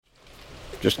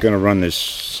Just going to run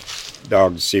this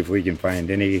dog to see if we can find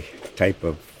any type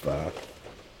of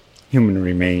human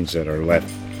remains that are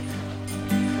left.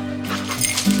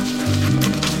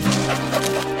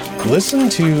 Listen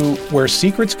to Where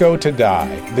Secrets Go to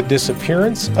Die, The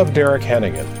Disappearance of Derek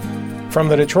Hennigan. From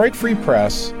the Detroit Free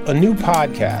Press, a new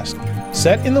podcast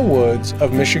set in the woods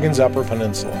of Michigan's Upper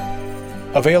Peninsula.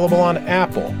 Available on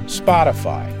Apple,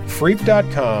 Spotify,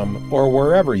 Freep.com, or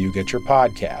wherever you get your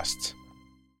podcasts.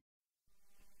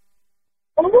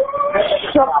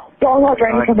 Don't let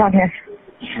Rainy come down here.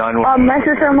 My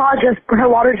sister-in-law her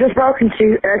water just broke, and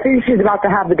I think she's about to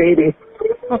have the baby.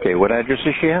 Okay, what address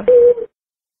is she at?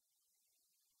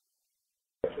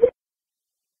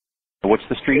 What's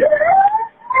the street?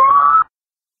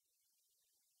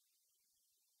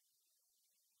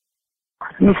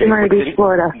 Missionary Beach,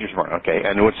 Florida. Okay,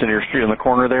 and what's the nearest street on the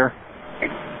corner there?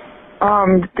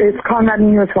 It's Conrad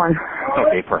and US 1.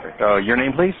 Okay, perfect. Your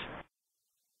name, please?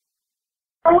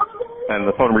 And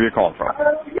the phone number you're calling from?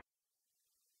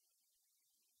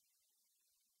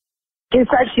 She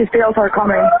said she feels her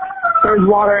coming. There's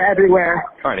water everywhere.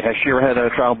 All right, has she ever had a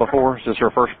child before? Is this her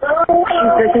first?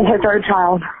 This is her third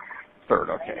child. Third,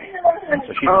 okay.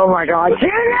 So oh, my God.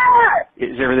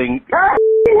 Is everything... Her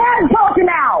head's talking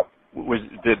out!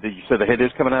 Did you say the head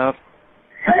is coming out?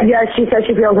 Yes, she said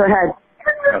she feels her head.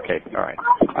 Okay, all right.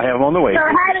 I have them on the way.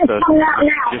 Her head is coming out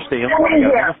now. Just stay on.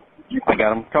 I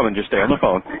got them coming. Just stay on the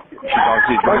phone. She's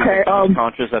obviously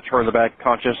conscious. That's her in the back,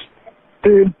 conscious.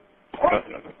 Dude,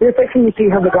 you're fixing to see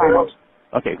her vagina.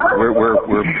 Okay, we're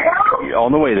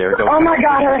on the way there. Oh my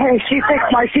God, her head. She's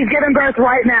giving birth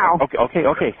right now.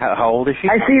 Okay. How old is she?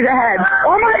 I see the head.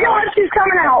 Oh my God, she's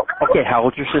coming out. Okay, how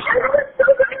old's your sister?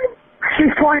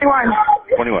 She's 21.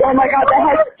 21. Oh my God, the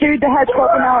head's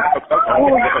poking out.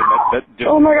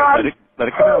 Oh my God. Let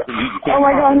it come out. Oh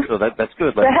my God. So that's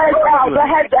good. The head's out. The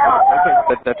head's out.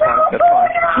 Okay, that's fine. That's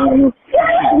fine. How many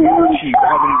weeks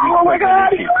oh my God.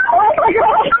 Oh my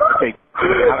God. Okay.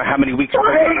 How many weeks?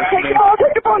 Take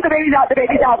the phone. The baby's out. The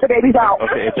baby's out.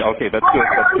 Okay. That's good.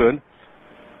 That's good.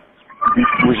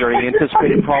 Was there any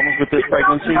anticipated problems with this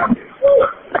pregnancy?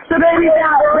 The baby's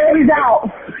out.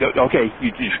 Okay,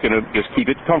 you're just gonna keep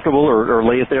it comfortable, or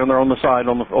lay it there on the side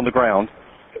on the ground.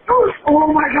 Oh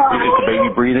my God! Is the baby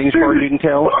breathing as far as you can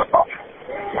tell?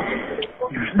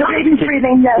 The baby's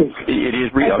breathing, yes. It is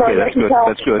breathing. Okay, that's good.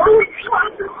 That's good.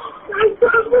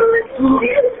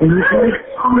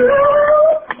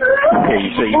 Okay,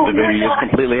 you say the baby is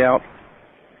completely out?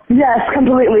 Yes,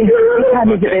 completely. How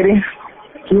is it, baby?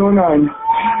 209.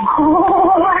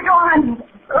 Oh my God!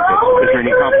 Is there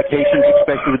any complications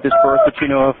expected with this birth that you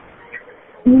know of?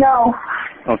 No.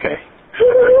 Okay.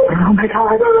 Oh my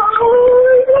God.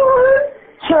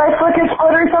 Should I flick its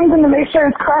foot or something to make sure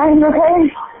it's crying, okay?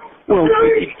 Well,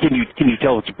 can you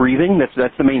tell it's breathing? That's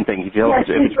the main thing. You tell if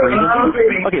it's breathing?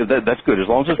 Okay, that's good. As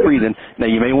long as it's breathing. Now,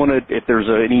 you may want to, if there's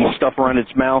any stuff around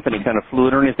its mouth, any kind of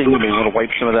fluid or anything, you may want to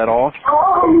wipe some of that off.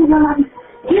 Oh my God.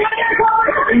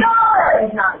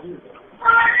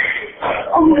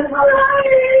 Oh my God.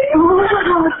 Oh my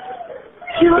God.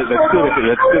 That's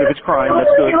good if it's crying. That's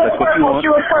good. That's what you want. She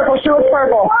was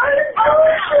purple.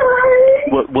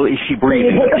 Well, is she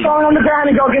breathing? Put the phone on the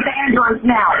ground and go get the ambulance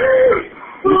now.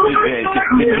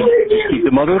 Just keep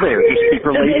the mother there. Just keep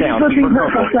her laid down. Keep her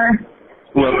comfortable.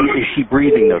 Well, is she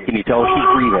breathing, though? Can you tell if she's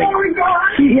breathing?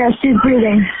 Yes, she's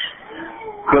breathing.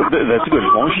 Well, that's good.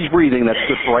 As long as she's breathing, that's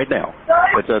good for right now.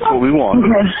 That's what we want.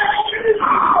 Okay.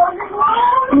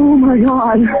 Oh, my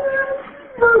God.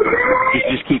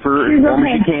 Just keep her as warm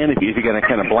as you can. If you got a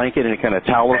kind of blanket and a kind of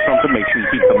towel or something, make sure you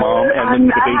keep the mom and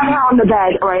the baby. I'm on the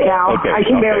bed right now. Okay, I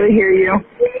can barely hear you.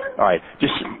 All right.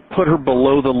 Just put her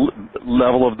below the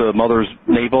level of the mother's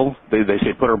navel. They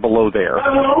say put her below there.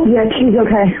 Yeah, she's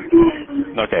okay.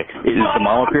 Okay. Does the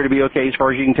mom appear to be okay as far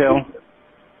as you can tell?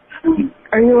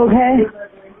 Are you okay?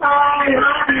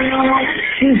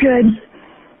 She's good.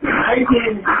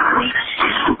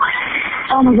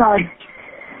 Oh, my God.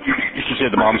 She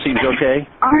said the mom seems okay?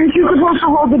 Aren't you supposed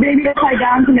to hold the baby upside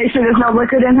down to make sure there's no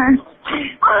liquid in her?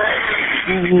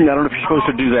 I don't know if you're supposed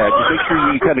to do that. Just make sure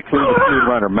you kind of clear the fluid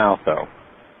around her mouth, though.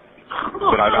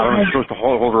 But I don't know if you're supposed to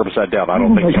hold her upside down. I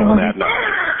don't think so on that, no.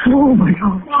 Oh, my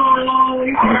God.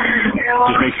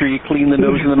 Just make sure you clean the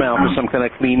nose and the mouth with some kind of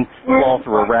clean cloth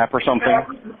or a wrap or something.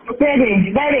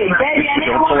 Baby, I need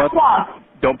a washcloth.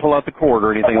 Don't pull out the cord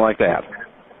or anything like that.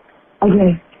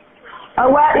 Okay. A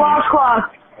wet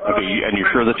washcloth. Okay, and you're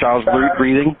sure the child's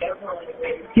breathing?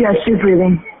 Yes, she's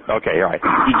breathing. Okay, all right.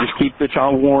 You just keep the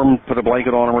child warm, put a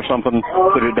blanket on him or something,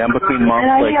 put it down between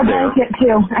mom's legs there.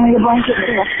 I need a blanket,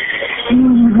 too.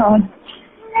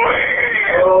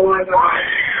 Oh, my God.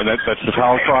 And that's the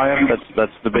child crying?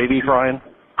 That's the baby crying?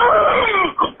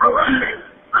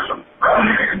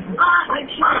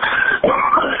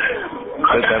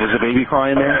 That was the baby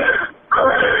crying there?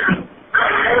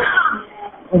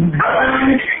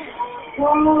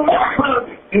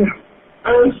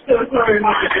 I'm so sorry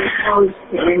about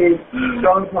this.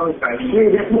 Don't apologize.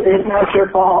 Dude, it's not your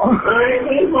fault. Dude,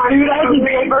 I just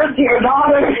gave birth to your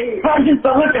daughter. I just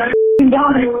don't look at her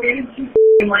daughter.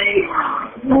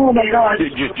 Oh my gosh.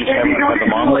 Just have the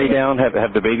mom lay down,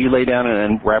 have the baby lay down,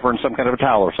 and wrap her in some kind of a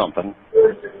towel or something.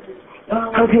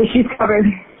 Okay, she's covered.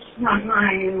 All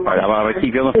right, I'm going to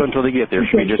keep you on the phone until they get there.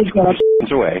 She'll be just 2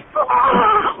 seconds away.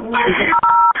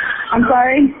 I'm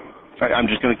sorry? I'm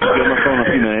just going to keep you on the phone a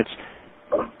few minutes.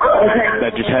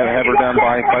 That just have her down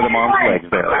by the mom's legs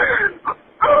there.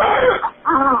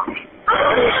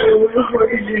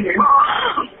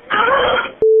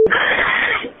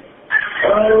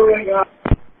 Oh my God.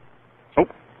 Oh.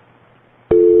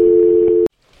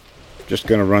 Just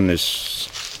going to run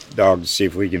this dog to see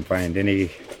if we can find any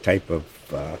type of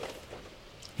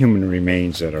human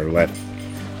remains that are left.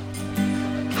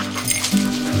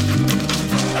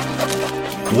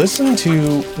 Listen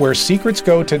to Where Secrets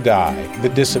Go to Die, The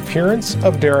Disappearance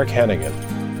of Derek Hennigan.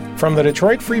 From the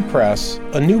Detroit Free Press,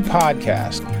 a new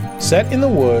podcast set in the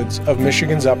woods of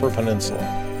Michigan's Upper Peninsula.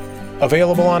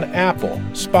 Available on Apple,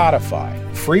 Spotify,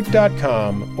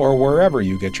 Freep.com, or wherever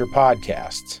you get your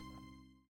podcasts.